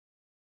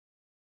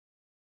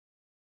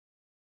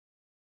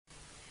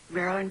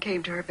Marilyn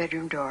came to her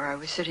bedroom door. I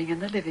was sitting in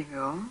the living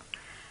room,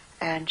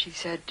 and she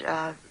said,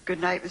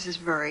 "Good night,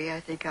 Mrs. Murray. I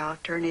think I'll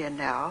turn in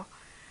now."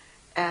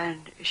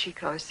 And she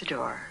closed the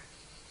door.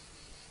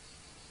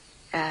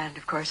 And,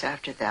 of course,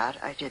 after that,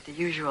 I did the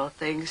usual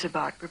things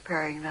about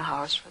preparing the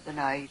house for the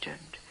night,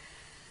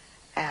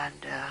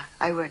 and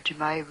I went to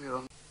my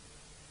room.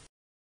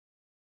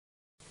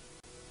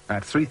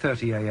 At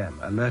 3:30 a.m.,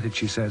 alerted,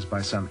 she says,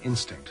 by some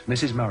instinct,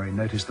 Mrs. Murray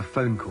noticed the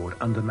phone cord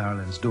under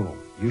Marilyn's door.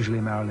 Usually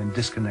Marilyn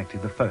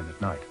disconnected the phone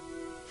at night.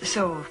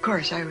 So, of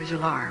course, I was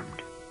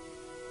alarmed.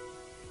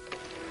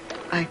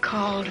 I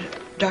called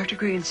Dr.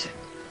 Greenson.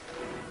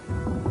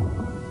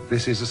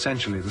 This is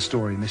essentially the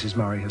story Mrs.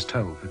 Murray has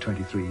told for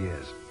 23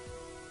 years.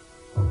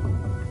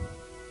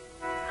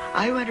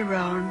 I went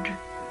around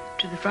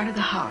to the front of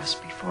the house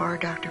before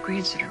Dr.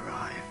 Greenson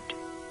arrived.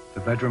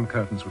 The bedroom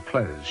curtains were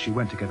closed. She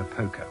went to get a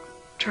poker.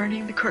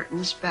 Turning the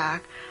curtains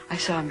back, I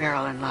saw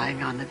Marilyn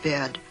lying on the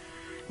bed,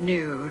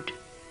 nude,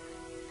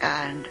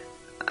 and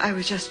I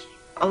was just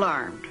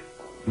alarmed.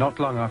 Not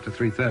long after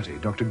 3:30,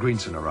 Dr.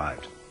 Greenson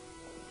arrived.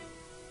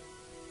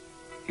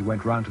 He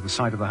went round to the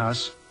side of the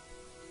house,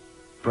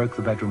 broke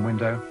the bedroom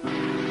window,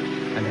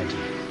 and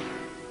entered.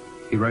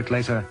 He wrote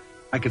later,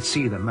 "I could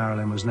see that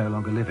Marilyn was no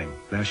longer living.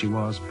 There she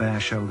was, bare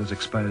shoulders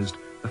exposed,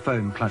 the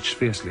phone clutched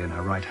fiercely in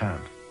her right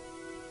hand."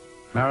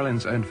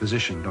 Marilyn's own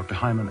physician, Dr.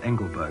 Hyman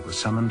Engelberg, was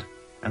summoned,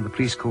 and the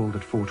police called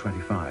at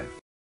 4:25.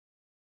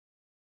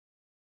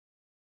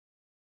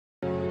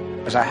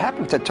 As I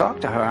happened to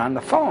talk to her on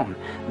the phone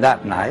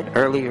that night,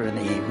 earlier in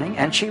the evening,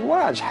 and she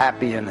was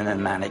happy and in a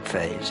manic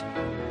phase.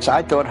 So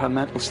I thought her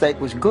mental state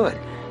was good.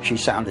 She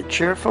sounded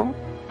cheerful.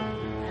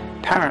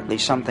 Apparently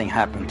something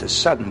happened to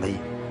suddenly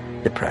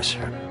depress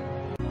her.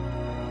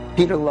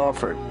 Peter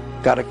Lawford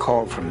got a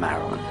call from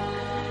Marilyn,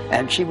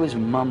 and she was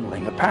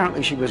mumbling.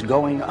 Apparently she was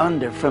going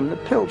under from the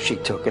pill she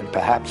took, and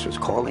perhaps was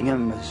calling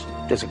him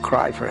as a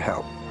cry for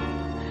help.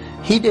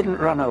 He didn't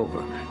run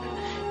over.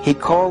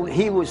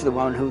 He was the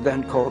one who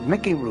then called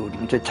Mickey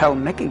Rudin to tell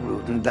Mickey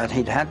Rudin that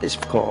he'd had this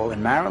call,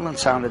 and Marilyn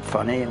sounded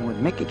funny, and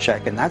when Mickey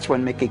checked, and that's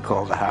when Mickey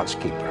called the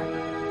housekeeper.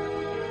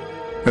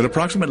 At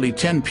approximately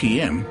 10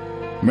 p.m.,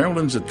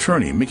 Marilyn's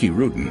attorney, Mickey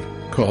Rudin,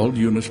 called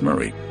Eunice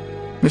Murray.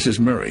 Mrs.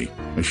 Murray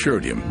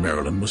assured him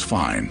Marilyn was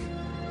fine.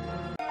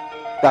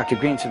 Dr.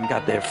 Greenson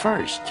got there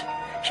first.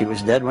 She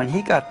was dead when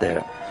he got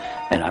there,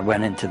 and I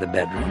went into the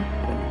bedroom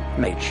and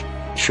made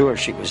sure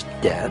she was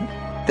dead.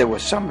 There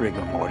was some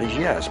rigor mortis,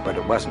 yes, but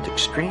it wasn't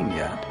extreme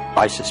yet.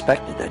 I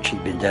suspected that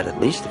she'd been dead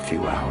at least a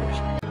few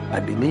hours.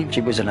 I believed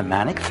she was in a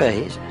manic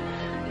phase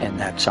and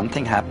that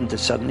something happened to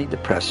suddenly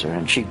depress her,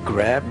 and she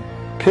grabbed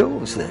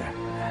pills there.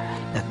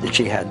 That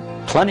she had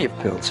plenty of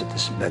pills at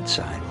this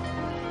bedside.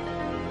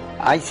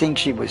 I think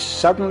she was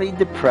suddenly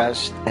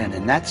depressed, and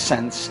in that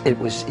sense, it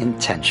was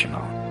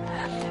intentional.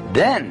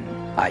 Then,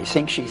 I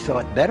think she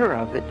thought better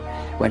of it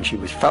when she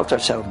felt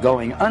herself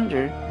going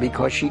under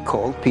because she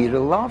called Peter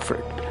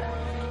Lawford.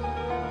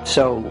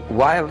 So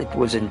while it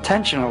was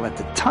intentional at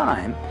the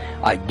time,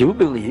 I do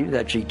believe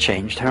that she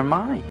changed her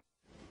mind.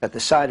 At the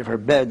side of her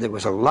bed there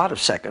was a lot of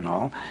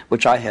Seconal,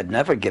 which I had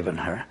never given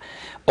her.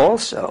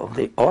 Also,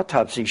 the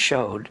autopsy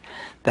showed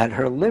that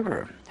her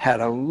liver had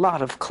a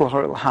lot of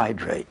chloral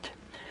hydrate.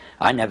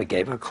 I never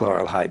gave her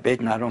chloral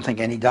hydrate, and I don't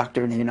think any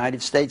doctor in the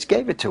United States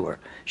gave it to her.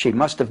 She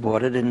must have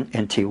bought it in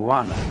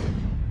Tijuana.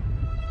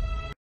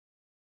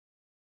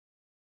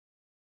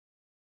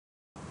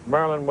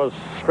 Marilyn was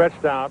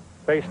stretched out,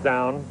 face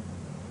down,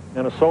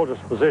 in a soldier's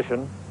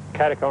position,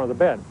 catty-corner of the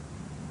bed.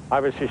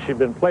 Obviously, she'd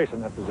been placed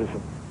in that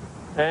position.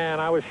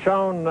 And I was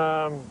shown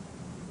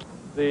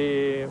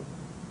the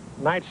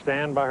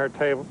nightstand by her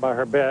table, by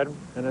her bed,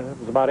 and it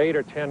was about 8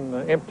 or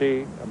 10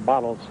 empty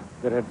bottles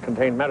that had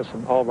contained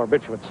medicine, all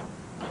barbiturates.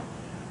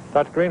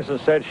 Dr. Greenson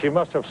said she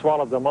must have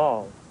swallowed them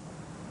all.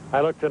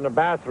 I looked in the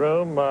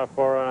bathroom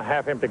for a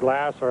half-empty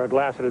glass or a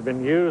glass that had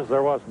been used.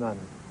 There was none.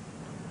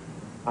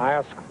 I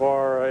asked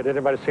for, had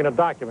anybody seen a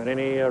document,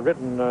 any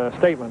written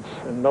statements,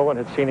 and no one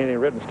had seen any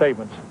written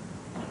statements.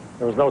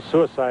 There was no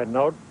suicide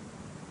note,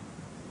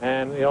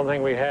 and the only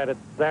thing we had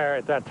there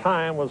at that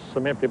time was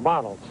some empty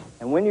bottles.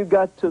 And when you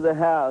got to the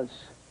house,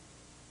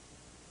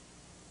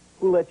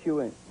 who let you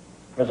in?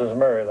 Mrs.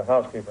 Murray, the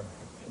housekeeper.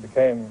 She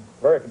became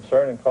very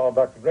concerned and called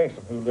Dr.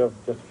 Greenson, who lived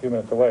just a few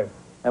minutes away.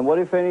 And what,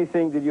 if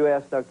anything, did you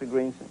ask Dr.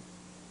 Greenson?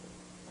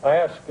 I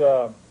asked,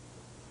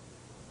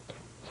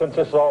 since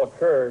this all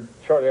occurred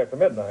shortly after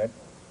midnight,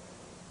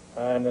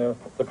 and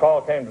the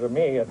call came to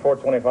me at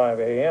 4:25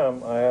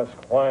 a.m., I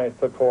asked why it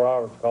took 4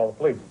 hours to call the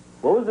police.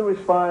 What was the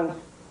response,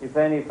 if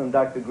any, from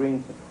Dr.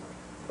 Greenson?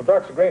 Well,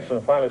 Dr.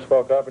 Greenson finally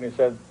spoke up, and he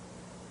said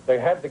they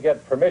had to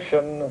get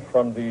permission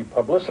from the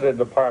publicity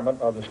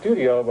department of the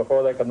studio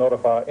before they could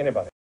notify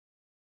anybody.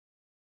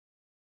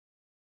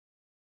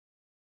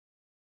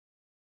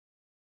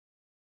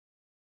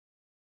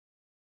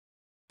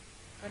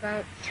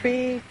 About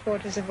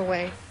 3/4 of the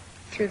way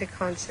through the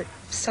concert,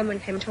 someone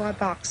came to our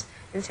box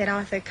and said,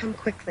 "Arthur, come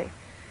quickly."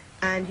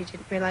 And he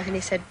didn't realize, and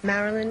he said,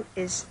 "Marilyn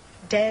is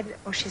dead,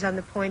 or she's on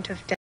the point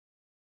of death."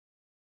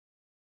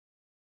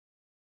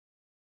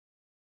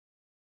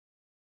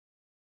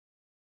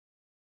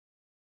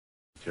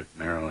 took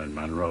Marilyn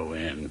Monroe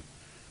in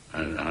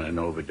on an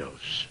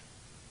overdose.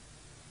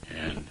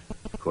 And,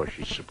 of course,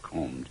 she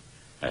succumbed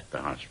at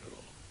the hospital.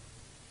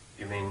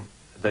 You mean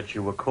that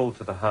you were called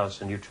to the house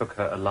and you took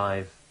her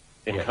alive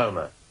in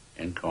coma?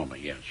 In coma,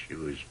 yes. She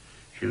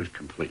was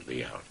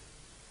completely out.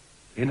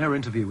 In her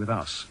interview with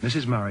us,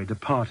 Mrs. Murray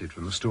departed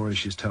from the story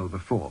she's told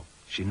before.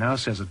 She now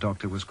says a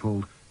doctor was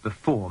called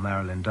before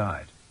Marilyn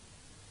died.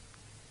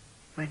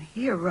 When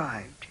he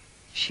arrived,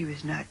 she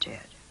was not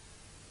dead.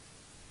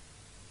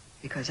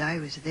 Because I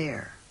was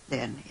there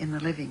then in the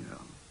living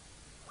room.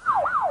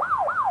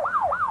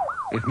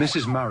 If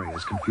Mrs. Murray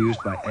is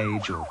confused by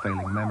age or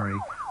failing memory,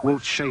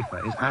 Walt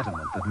Schaefer is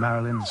adamant that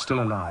Marilyn,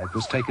 still alive,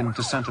 was taken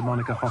to Santa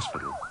Monica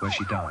Hospital, where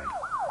she died.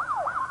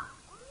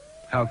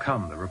 How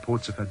come the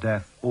reports of her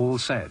death all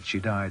said she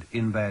died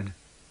in bed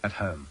at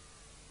home?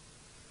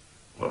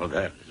 Well,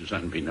 that is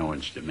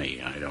unbeknownst to me.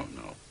 I don't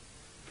know.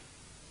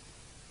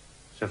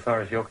 So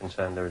far as you're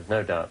concerned, there is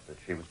no doubt that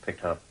she was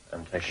picked up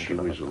and taken to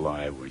the hospital. She was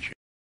alive when she...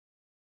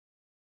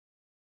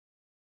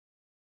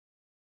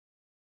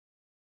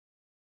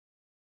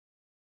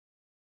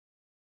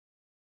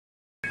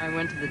 I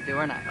went to the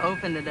door and I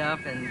opened it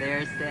up and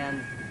there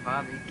stands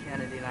Bobby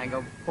Kennedy and I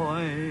go,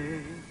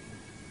 boy.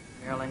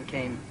 Marilyn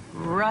came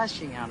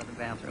rushing out of the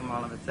bathroom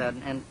all of a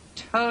sudden and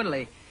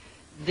totally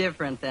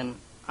different than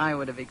I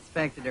would have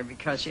expected her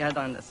because she had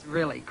on this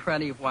really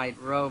cruddy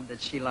white robe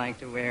that she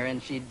liked to wear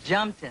and she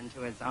jumped into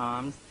his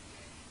arms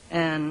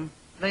and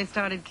they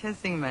started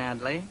kissing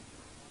madly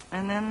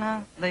and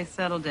then they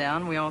settled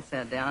down. We all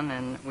sat down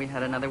and we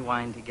had another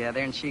wine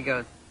together and she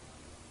goes,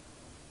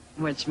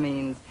 which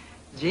means,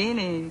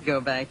 Jeannie, go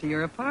back to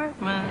your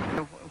apartment.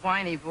 A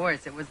whiny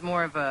voice. It was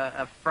more of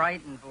a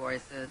frightened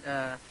voice,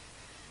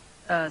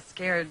 a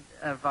scared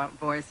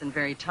voice and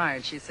very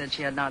tired. She said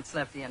she had not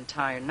slept the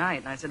entire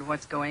night. And I said,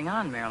 what's going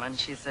on, Marilyn?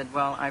 She said,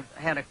 well, I've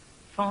had a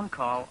phone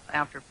call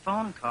after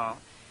phone call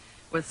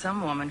with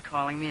some woman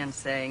calling me and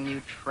saying,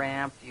 you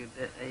tramp, you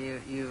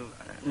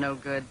no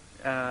good,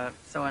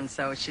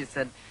 so-and-so. She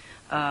said,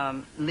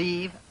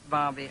 leave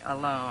Bobby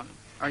alone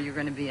or you're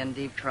going to be in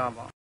deep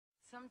trouble.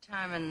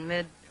 Sometime in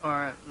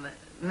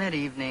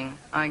mid-evening,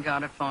 I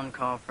got a phone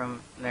call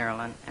from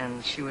Marilyn,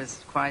 and she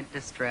was quite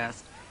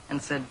distressed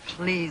and said,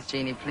 please,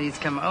 Jeannie, please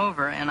come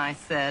over. And I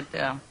said,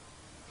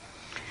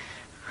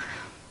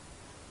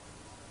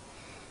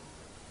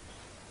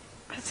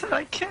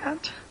 I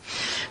can't.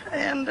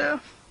 And I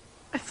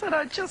said,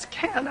 I just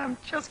can't. I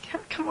just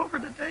can't come over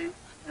today.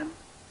 And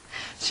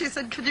she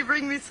said, could you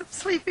bring me some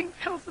sleeping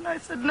pills? And I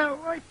said, no,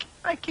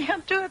 I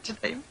can't do it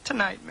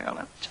tonight,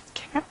 Marilyn. I just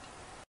can't.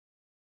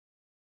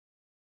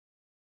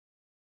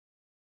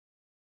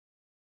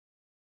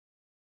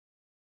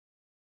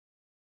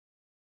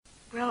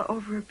 Well,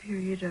 over a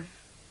period of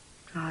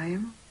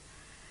time,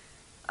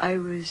 I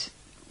was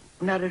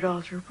not at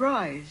all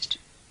surprised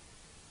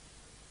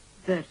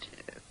that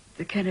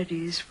the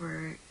Kennedys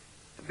were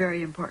a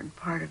very important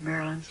part of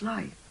Marilyn's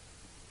life.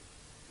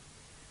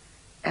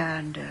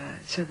 And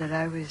so that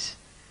I was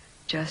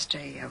just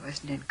I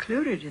wasn't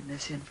included in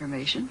this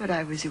information, but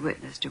I was a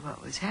witness to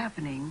what was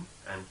happening.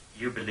 And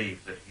you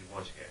believe that he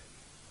was here?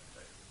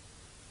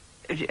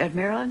 At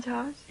Marilyn's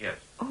house? Yes.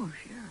 Oh,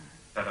 sure.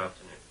 That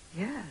afternoon?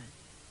 Yes.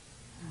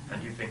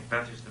 And you think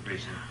that is the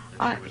reason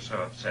that she was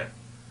so upset?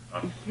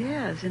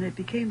 Yes, and it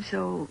became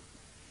so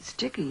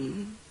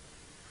sticky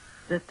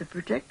that the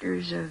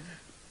protectors of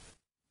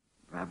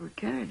Robert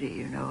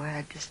Kennedy,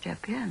 had to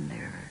step in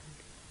there and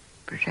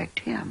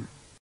protect him.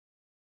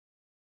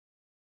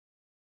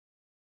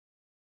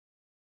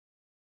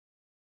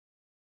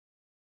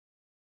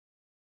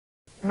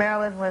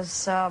 Marilyn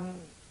was,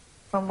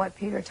 from what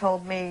Peter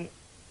told me,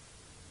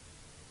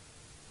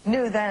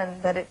 knew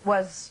then that it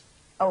was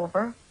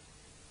over.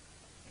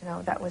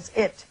 That was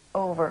it,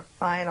 over,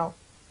 final.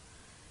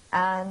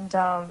 And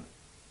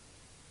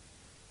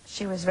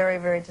she was very,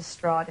 very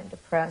distraught and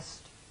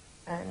depressed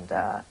and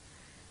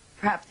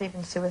perhaps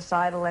even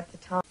suicidal at the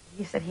time.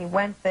 He said he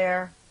went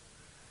there.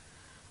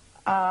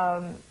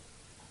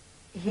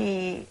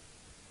 He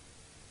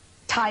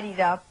tidied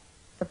up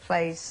the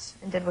place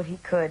and did what he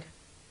could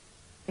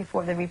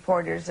before the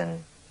reporters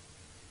and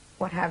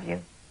what have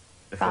you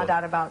found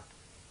out about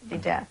the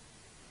death.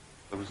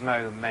 There was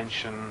no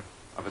mention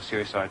of a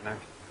suicide note?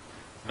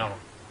 No.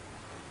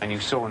 And you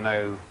saw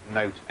no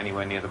note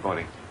anywhere near the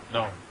body?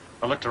 No.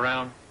 I looked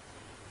around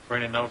for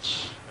any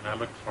notes, and I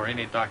looked for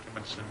any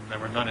documents, and there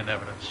were none in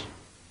evidence.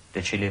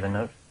 Did she leave a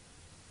note?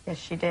 Yes,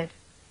 she did.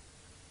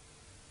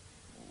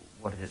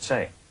 What did it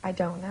say? I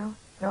don't know.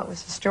 No, it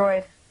was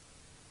destroyed.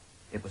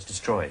 It was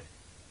destroyed?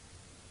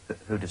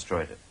 Who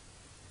destroyed it?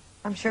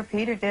 I'm sure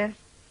Peter did.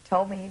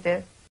 Told me he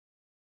did.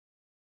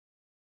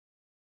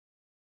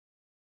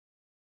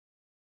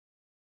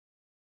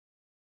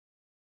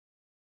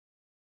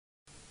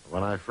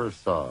 When I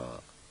first saw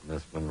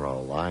Miss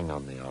Monroe lying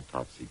on the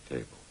autopsy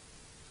table,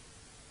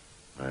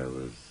 I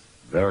was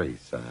very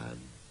sad.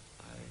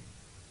 I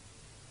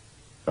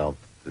felt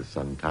this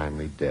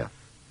untimely death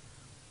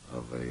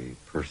of a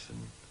person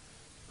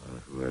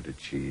who had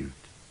achieved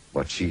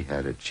what she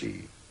had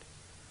achieved.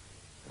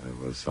 It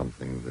was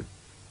something that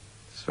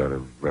sort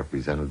of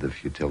represented the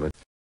futility.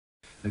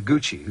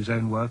 Noguchi, whose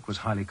own work was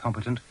highly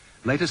competent,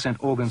 later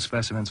sent organ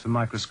specimens for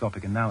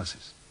microscopic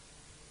analysis.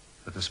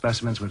 But the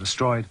specimens were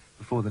destroyed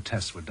before the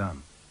tests were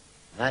done.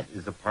 That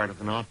is a part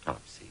of an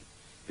autopsy,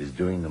 is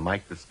doing the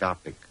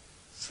microscopic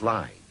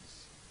slides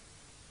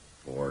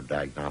for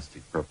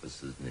diagnostic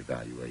purposes and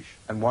evaluation.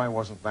 And why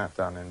wasn't that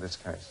done in this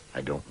case?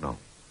 I don't know.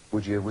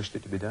 Would you have wished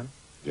it to be done?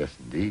 Yes,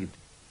 indeed.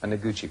 And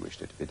Noguchi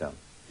wished it to be done?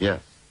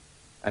 Yes.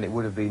 And it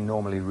would have been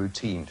normally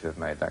routine to have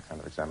made that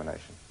kind of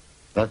examination?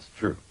 That's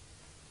true.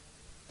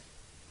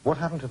 What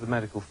happened to the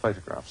medical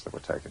photographs that were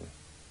taken?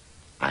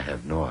 I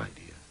have no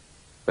idea.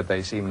 But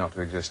they seem not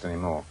to exist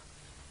anymore.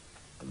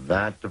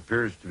 That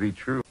appears to be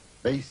true.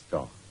 Based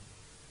on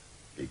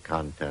the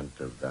content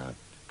of that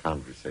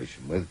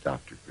conversation with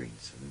Dr.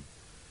 Greenson,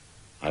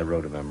 I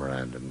wrote a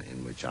memorandum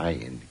in which I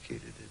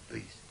indicated, at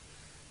least,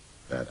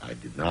 that I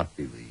did not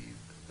believe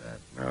that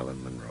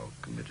Marilyn Monroe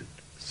committed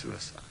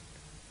suicide.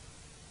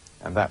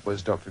 And that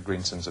was Dr.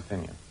 Greenson's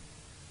opinion?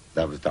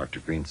 That was Dr.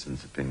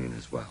 Greenson's opinion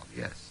as well,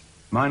 yes.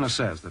 Miner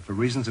says that for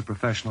reasons of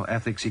professional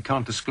ethics, he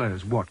can't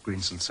disclose what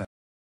Greenson said.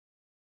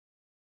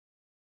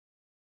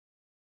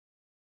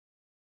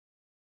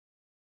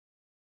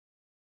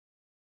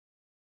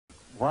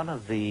 One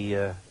of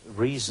the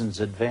reasons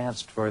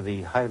advanced for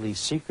the highly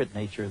secret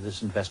nature of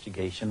this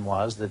investigation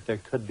was that there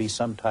could be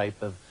some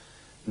type of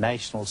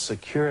national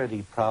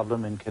security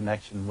problem in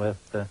connection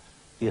with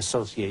the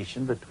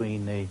association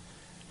between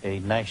a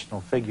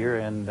national figure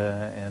and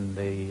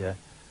a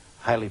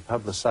highly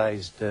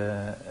publicized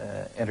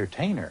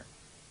entertainer.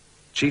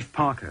 Chief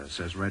Parker,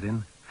 says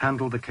Reddin,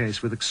 handled the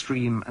case with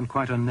extreme and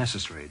quite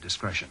unnecessary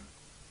discretion.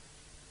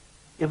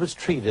 It was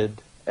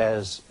treated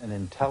as an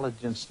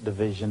intelligence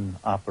division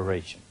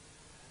operation.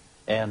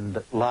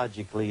 And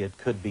logically, it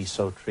could be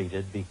so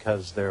treated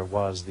because there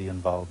was the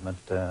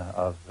involvement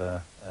of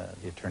the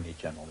Attorney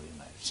General of the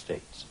United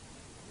States.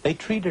 They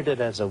treated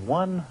it as a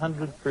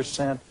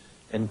 100%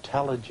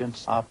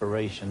 intelligence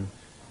operation,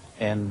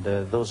 and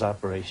those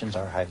operations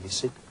are highly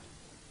secret.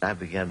 I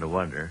began to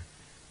wonder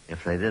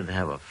if they didn't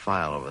have a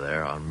file over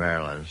there on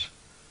Marilyn's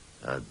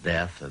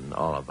death and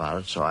all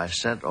about it, so I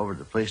sent over to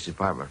the police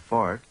department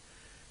for it,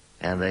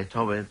 and they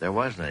told me there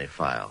wasn't any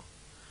file.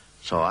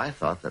 So I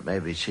thought that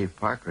maybe Chief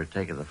Parker had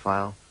taken the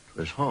file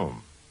to his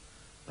home.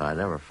 But I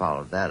never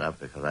followed that up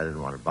because I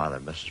didn't want to bother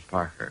Mrs.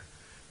 Parker.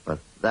 But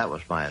that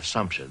was my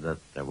assumption, that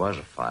there was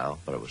a file,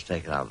 but it was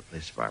taken out of the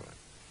police department.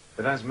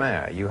 But as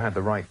mayor, you had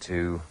the right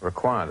to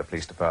require the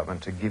police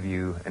department to give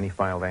you any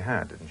file they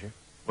had, didn't you?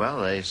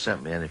 Well, they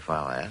sent me any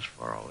file I asked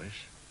for always.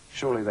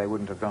 Surely they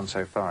wouldn't have gone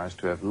so far as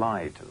to have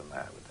lied to the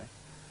mayor, would they?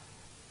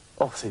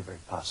 Oh, they very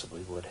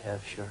possibly would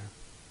have, sure.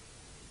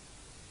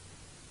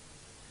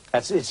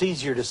 It's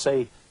easier to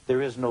say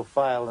there is no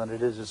file than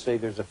it is to say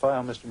there's a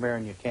file, Mr. Mayor,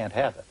 and you can't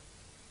have it.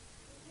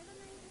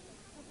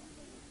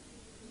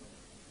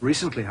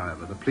 Recently,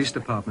 however, the police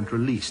department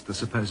released the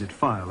supposed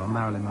file on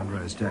Marilyn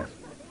Monroe's death.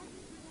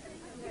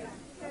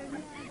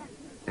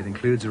 It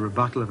includes a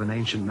rebuttal of an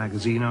ancient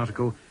magazine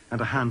article and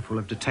a handful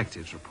of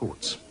detectives'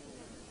 reports.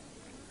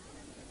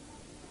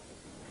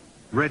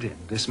 Reddin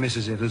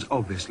dismisses it as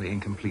obviously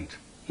incomplete.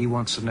 He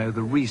wants to know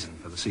the reason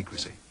for the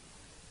secrecy.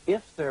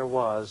 If there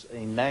was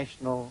a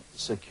national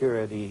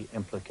security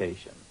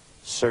implication,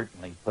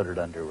 certainly put it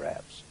under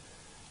wraps.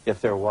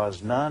 If there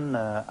was none,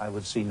 I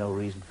would see no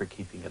reason for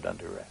keeping it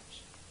under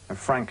wraps. And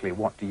frankly,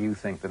 what do you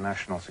think the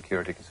national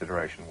security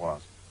consideration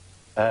was?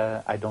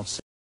 I don't see.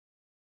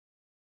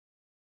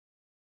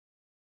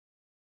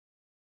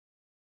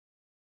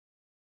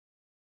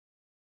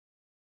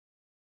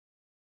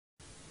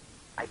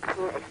 I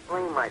can't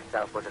explain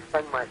myself or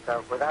defend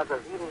myself without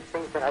revealing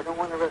things that I don't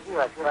want to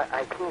reveal. I feel like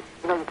I can't,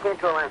 you can't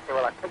go around and say,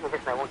 well, I'll tell you this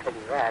and I won't tell you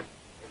that.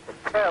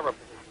 It's a terrible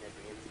position to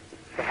be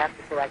in, to have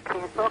to say I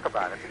can't talk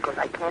about it because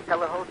I can't tell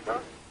the whole story.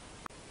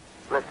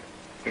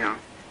 Listen,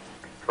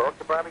 talk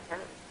to Bobby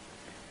Kennedy.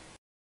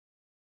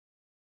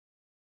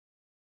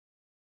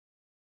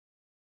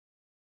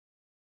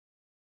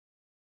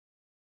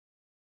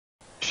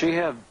 She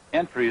had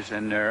entries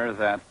in there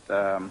that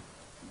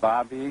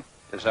Bobby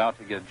is out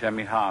to get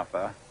Jimmy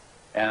Hoffa,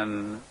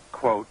 and,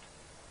 quote,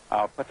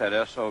 I'll put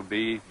that SOB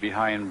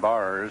behind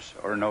bars,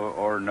 or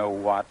no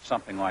what,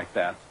 something like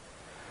that.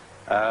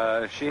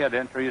 She had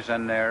entries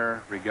in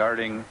there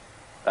regarding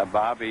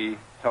Bobby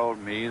told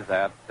me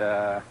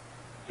that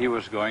he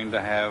was going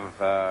to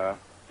have,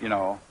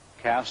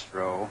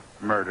 Castro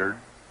murdered.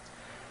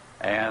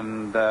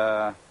 And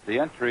the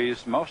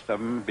entries, most of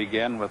them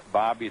begin with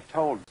Bobby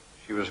told.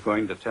 She was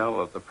going to tell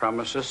of the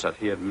promises that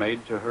he had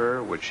made to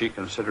her, which she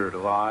considered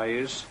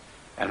lies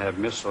and had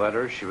misled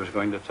her. She was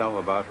going to tell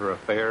about her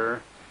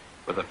affair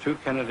with the two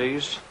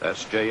Kennedys,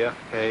 that's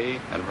JFK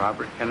and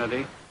Robert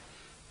Kennedy.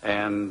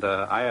 And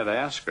I had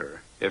asked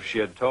her if she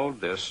had told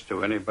this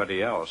to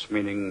anybody else,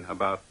 meaning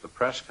about the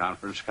press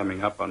conference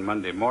coming up on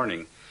Monday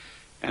morning.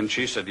 And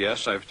she said,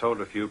 yes, I've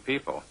told a few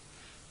people.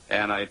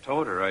 And I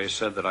told her, I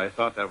said that I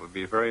thought that would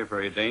be very,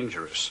 very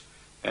dangerous,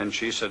 And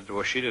she said,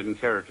 well, she didn't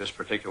care at this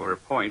particular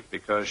point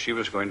because she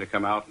was going to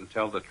come out and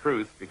tell the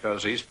truth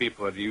because these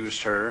people had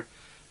used her.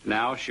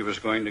 Now she was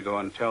going to go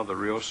and tell the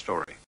real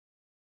story.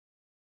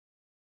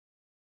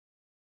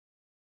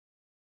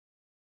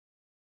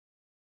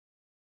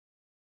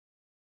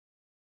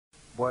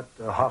 What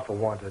Hoffa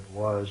wanted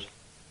was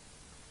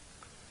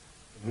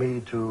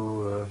me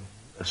to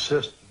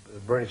assist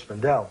Bernie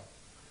Spindell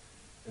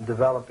in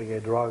developing a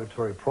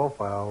derogatory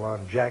profile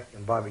on Jack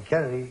and Bobby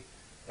Kennedy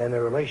and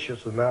their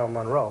relationships with Marilyn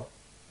Monroe,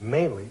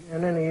 mainly,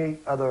 and any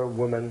other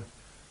women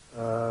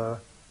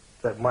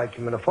that might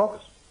come into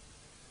focus.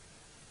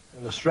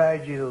 And the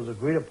strategy that was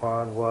agreed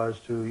upon was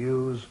to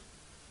use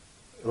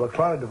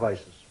electronic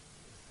devices.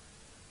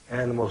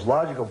 And the most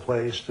logical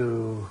place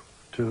to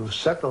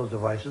set those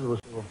devices was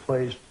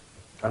placed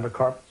under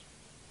carpets.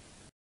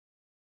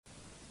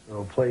 They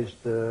were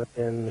placed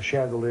in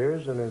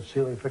chandeliers and in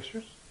ceiling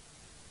fixtures.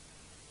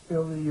 You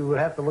know, you would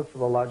have to look for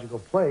the logical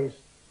place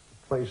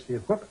to place the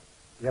equipment.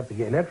 You have to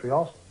gain entry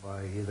also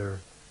by either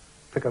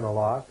picking a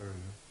lock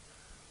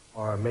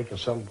or making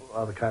some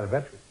other kind of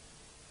entry.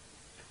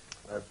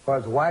 As far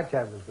as the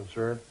wiretap is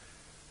concerned,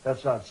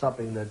 that's not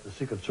something that the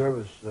Secret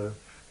Service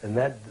in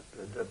that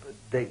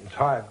date and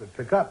time could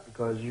pick up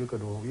because you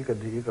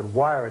could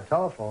wire a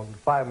telephone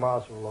 5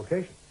 miles from a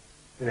location.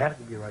 It had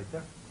to be right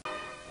there.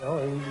 You know,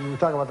 and you were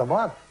talking about the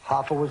mob.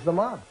 Hoffa was the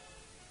mob.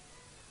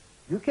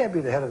 You can't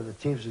be the head of the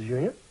Teamsters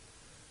Union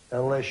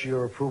unless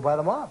you're approved by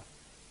the mob.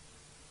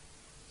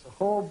 It's a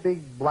whole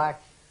big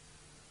black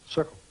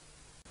circle.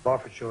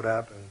 Barford showed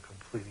up and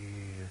completely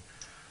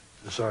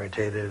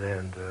disorientated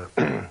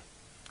and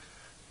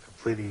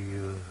completely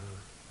in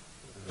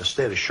a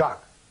state of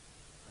shock.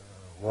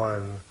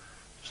 One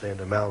saying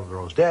that Marilyn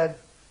Monroe's dead,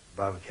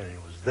 Bobby Kennedy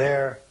was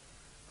there,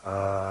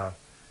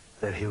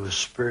 that he was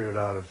spirited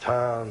out of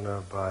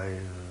town by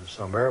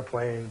some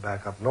airplane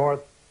back up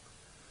north,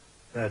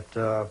 that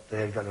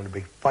they had gotten in a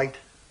big fight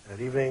that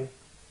evening,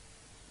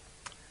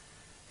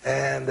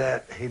 and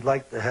that he'd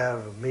like to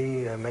have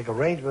me make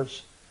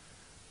arrangements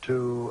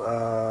to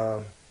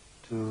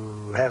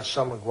have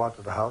someone go out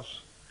to the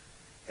house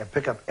and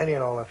pick up any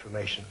and all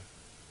information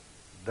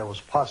that was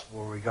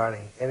possible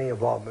regarding any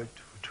involvement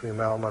between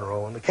Marilyn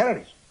Monroe and the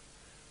Kennedys,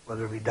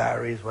 whether it be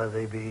diaries, whether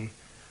they be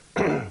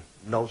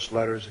notes,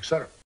 letters,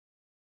 etc.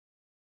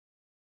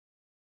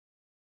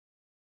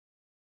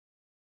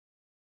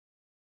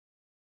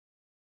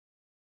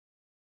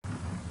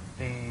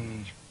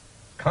 The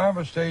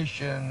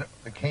conversation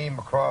that came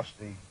across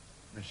the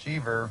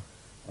receiver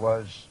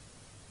was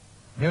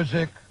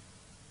music,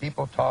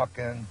 people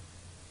talking,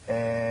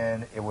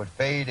 and it would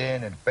fade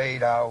in and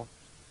fade out,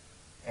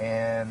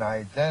 and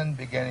I then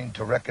beginning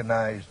to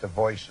recognize the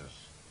voices,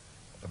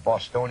 the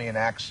Bostonian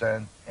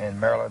accent and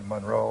Marilyn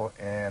Monroe,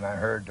 and I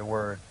heard the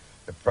word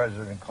the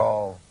president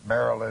call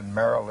Marilyn,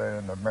 Marilyn,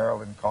 and the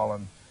Marilyn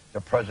calling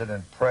the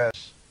president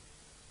press.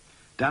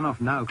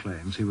 Danoff now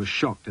claims he was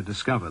shocked to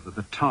discover that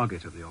the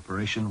target of the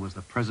operation was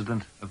the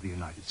President of the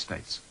United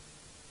States.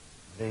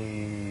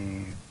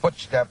 The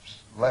footsteps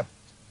left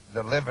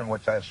the living,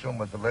 which I assume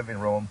was the living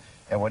room,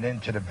 and went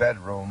into the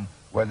bedroom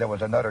where there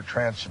was another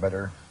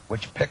transmitter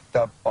which picked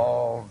up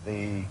all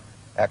the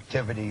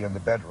activity in the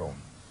bedroom,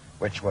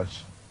 which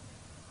was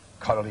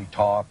cuddly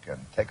talk and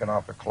taking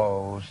off the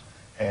clothes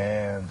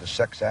and the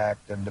sex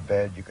act in the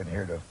bed. You can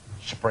hear the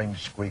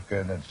springs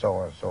squeaking and so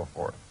on and so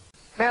forth.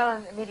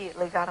 Marilyn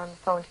immediately got on the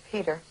phone to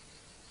Peter,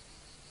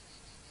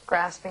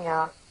 grasping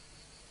out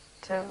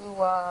to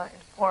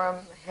inform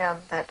him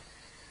that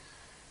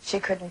she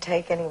couldn't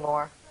take any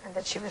more and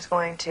that she was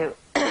going to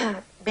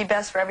be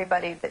best for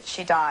everybody that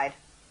she died,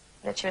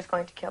 that she was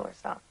going to kill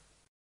herself.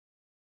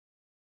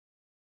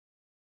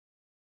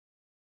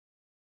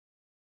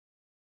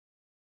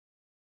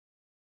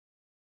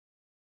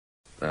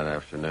 That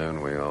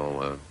afternoon, we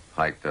all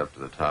hiked up to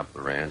the top of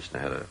the ranch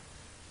and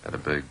had a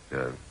big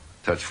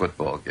touch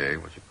football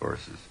game, which of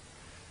course is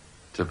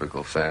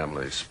typical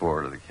family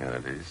sport of the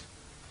Kennedys.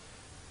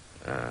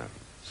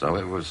 So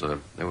it was a.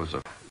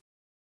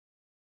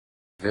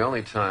 The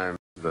only time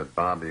that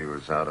Bobby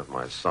was out of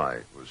my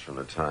sight was from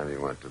the time he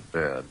went to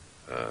bed,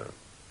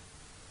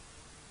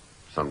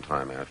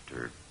 sometime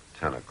after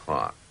 10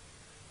 o'clock.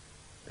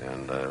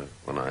 And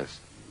when I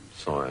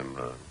saw him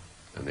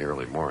in the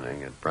early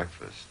morning at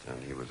breakfast,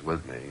 and he was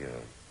with me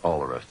all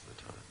the rest of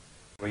the time.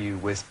 Were you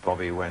with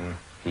Bobby when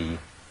he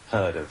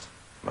heard of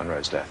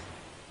Monroe's death?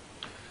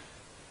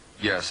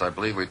 Yes, I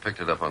believe we picked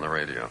it up on the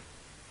radio.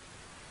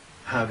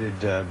 How did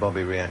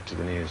Bobby react to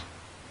the news?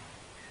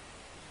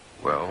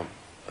 Well,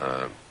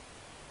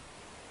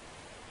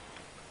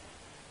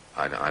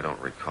 I don't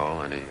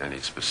recall any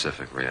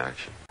specific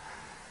reaction.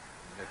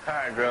 The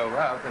car drove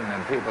up, and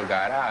then people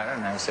got out,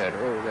 and I said,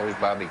 oh, there's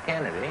Bobby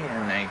Kennedy,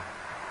 and they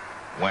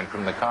went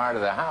from the car to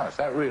the house.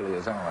 That really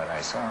is all that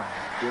I saw.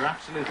 You're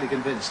absolutely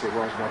convinced it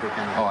was Bobby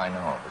Kennedy? Oh, I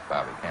know it was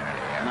Bobby Kennedy.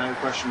 Yeah. No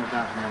question of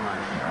that in your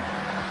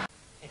mind?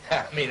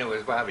 Yeah, I mean, it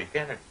was Bobby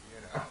Kennedy,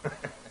 you know.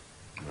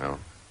 Well,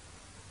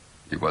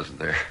 he wasn't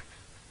there.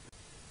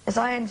 As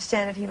I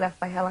understand it, he left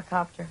by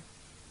helicopter.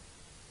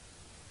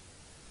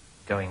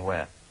 Going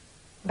where?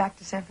 Back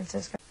to San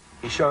Francisco.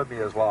 He showed me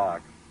his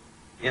log.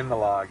 In the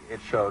log, it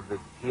showed that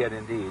he had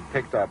indeed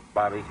picked up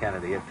Bobby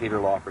Kennedy at Peter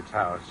Lawford's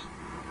house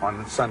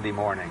on Sunday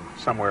morning,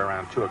 somewhere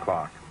around 2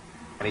 o'clock.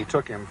 And he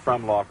took him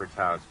from Lawford's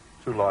house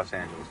to Los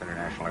Angeles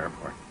International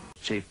Airport.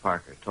 Chief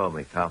Parker told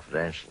me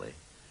confidentially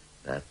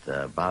that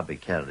Bobby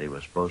Kennedy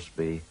was supposed to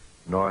be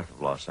north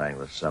of Los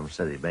Angeles, some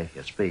city,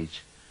 making a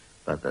speech,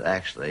 but that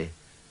actually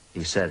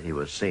he said he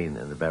was seen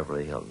in the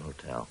Beverly Hilton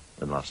Hotel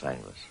in Los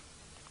Angeles.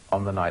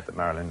 On the night that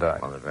Marilyn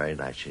died? On the very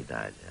night she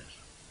died, yes.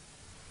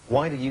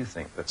 Why do you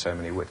think that so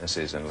many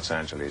witnesses in Los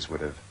Angeles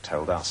would have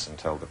told us and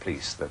told the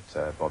police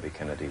that Bobby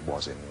Kennedy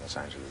was in Los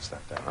Angeles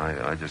that day?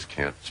 I just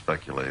can't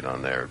speculate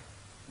on their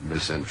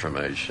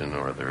misinformation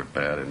or their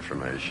bad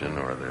information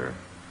or their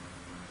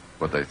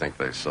what they think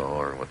they saw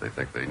or what they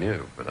think they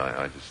knew. But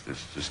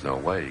there's just no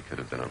way he could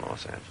have been in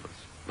Los Angeles,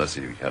 unless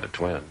he had a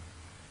twin.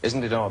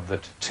 Isn't it odd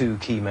that two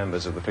key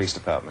members of the police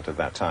department at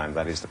that time,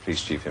 that is the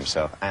police chief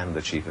himself and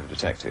the chief of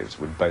detectives,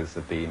 would both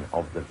have been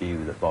of the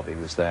view that Bobby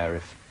was there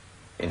if,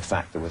 in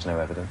fact, there was no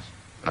evidence?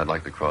 I'd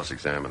like to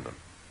cross-examine them.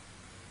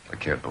 I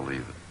can't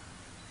believe it.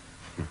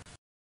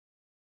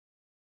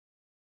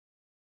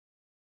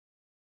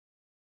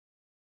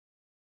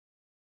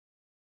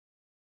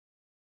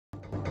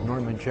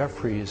 Norman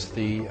Jeffries,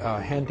 the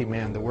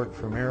handyman that worked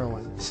for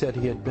Marilyn, said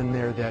he had been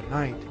there that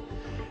night.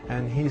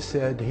 And he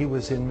said he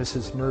was in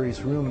Mrs.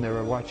 Murray's room. They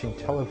were watching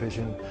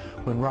television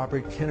when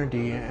Robert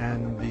Kennedy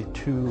and the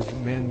two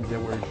men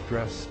that were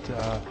dressed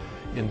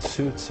in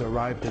suits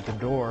arrived at the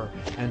door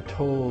and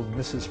told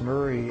Mrs.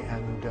 Murray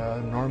and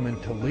Norman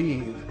to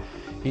leave.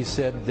 He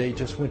said they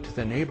just went to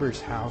the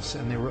neighbor's house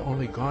and they were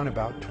only gone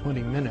about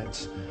 20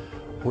 minutes.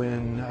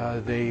 When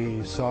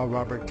they saw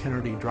Robert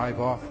Kennedy drive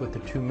off with the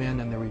two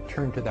men and they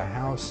returned to the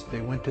house, they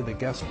went to the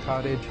guest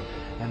cottage,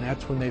 and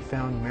that's when they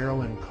found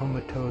Marilyn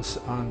comatose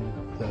on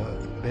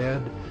the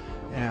bed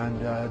and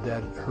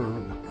that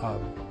her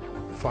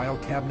file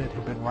cabinet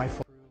had been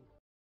rifled.